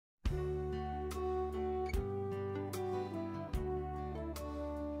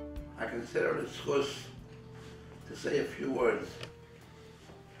consider it schus to say a few words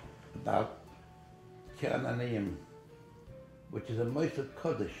about Keren Aniyem, which is a Moised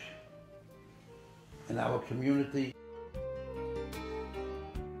Kodesh in our community.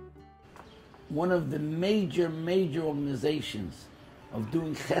 One of the major organizations of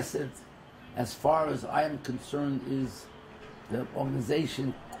doing chesed, as far as I am concerned, is the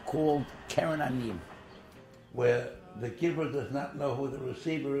organization called Keren Aniyem, where the giver does not know who the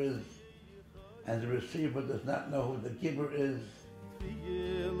receiver is, and the receiver does not know who the giver is.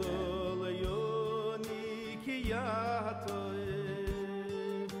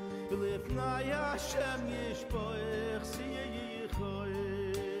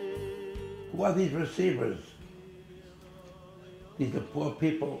 Who are these receivers? These are poor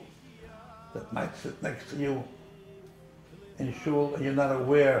people that might sit next to you in shul and you're not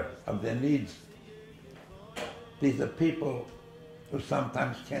aware of their needs. These are people who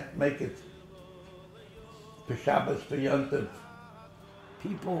sometimes can't make it for Shabbos, for Yom Tov.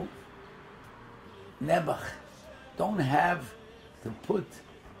 People, Nebuch, don't have to put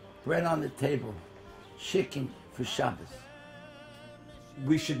bread on the table, chicken for Shabbos.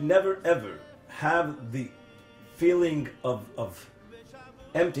 We should never ever have the feeling of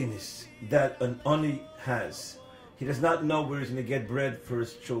emptiness that an ani has. He does not know where he's going to get bread for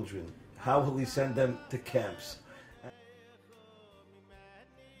his children. How will he send them to camps?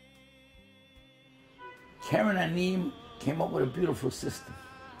 Keren Aniyem came up with a beautiful system.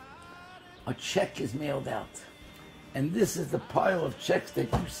 A check is mailed out. And this is the pile of checks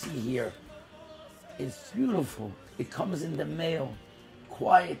that you see here. It's beautiful. It comes in the mail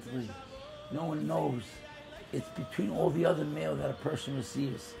quietly. No one knows. It's between all the other mail that a person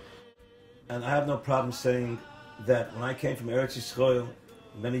receives. And I have no problem saying that when I came from Eretz Yisrael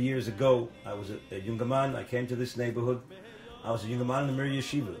many years ago, I was a younger man. I came to this neighborhood. I was a younger man in the Mir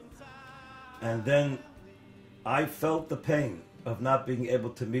Yeshiva. And then I felt the pain of not being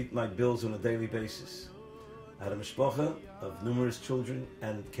able to meet my bills on a daily basis. I had a mishpacha of numerous children,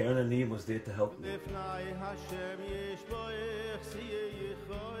 and Keren Aniyem was there to help me.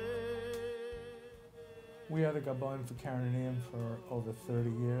 We are the Gabon for Keren Aniyem for over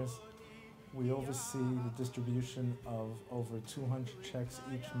 30 years. We oversee the distribution of over 200 checks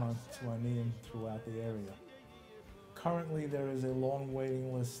each month to Aniyim throughout the area. Currently, there is a long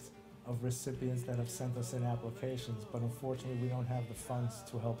waiting list of recipients that have sent us in applications, but unfortunately we don't have the funds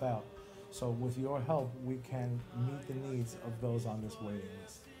to help out. So with your help, we can meet the needs of those on this waiting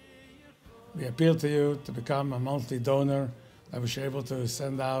list. We appeal to you to become a monthly donor that we're able to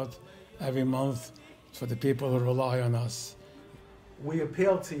send out every month for the people who rely on us. We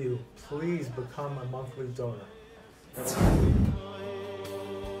appeal to you, please become a monthly donor.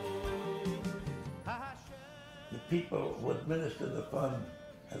 The people who administer the fund,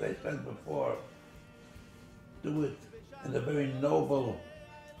 as I said before, do it in a very noble,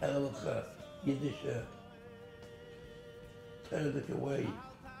 Yiddish, tzedakah way.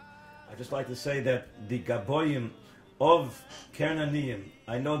 I'd just like to say that the Gaboyim of Keren Aniyem,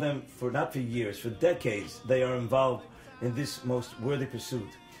 I know them not for years, for decades, they are involved in this most worthy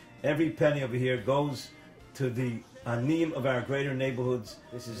pursuit. Every penny over here goes to the Aniyim of our greater neighborhoods.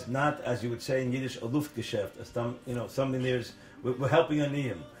 This is not, as you would say in Yiddish, a Luftgeschäft, something there's, we're helping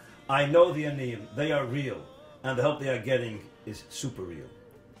Aniyim. I know the Aniyim, they are real, and the help they are getting is super real.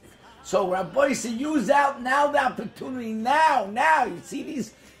 So Rabbi said, use out now the opportunity, now, you see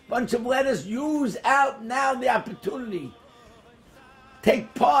these bunch of letters, use out now the opportunity.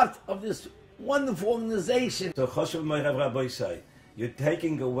 Take part of this wonderful organization. So Choshev Moirav Rabbi say, you're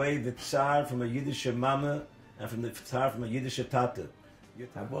taking away the tsar from a Yiddish mama and from the tsar from a Yiddish tata.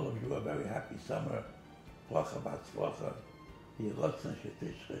 Have all of you a very happy summer. Bracha batzlacha. Yirotzen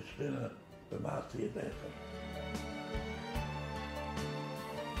shetishcha shchina b'ma'aseh yedecha.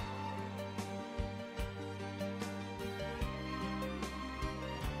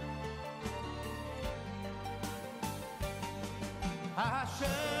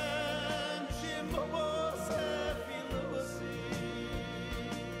 Hashem shemo bosef ilosi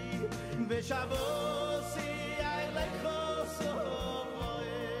v'shavot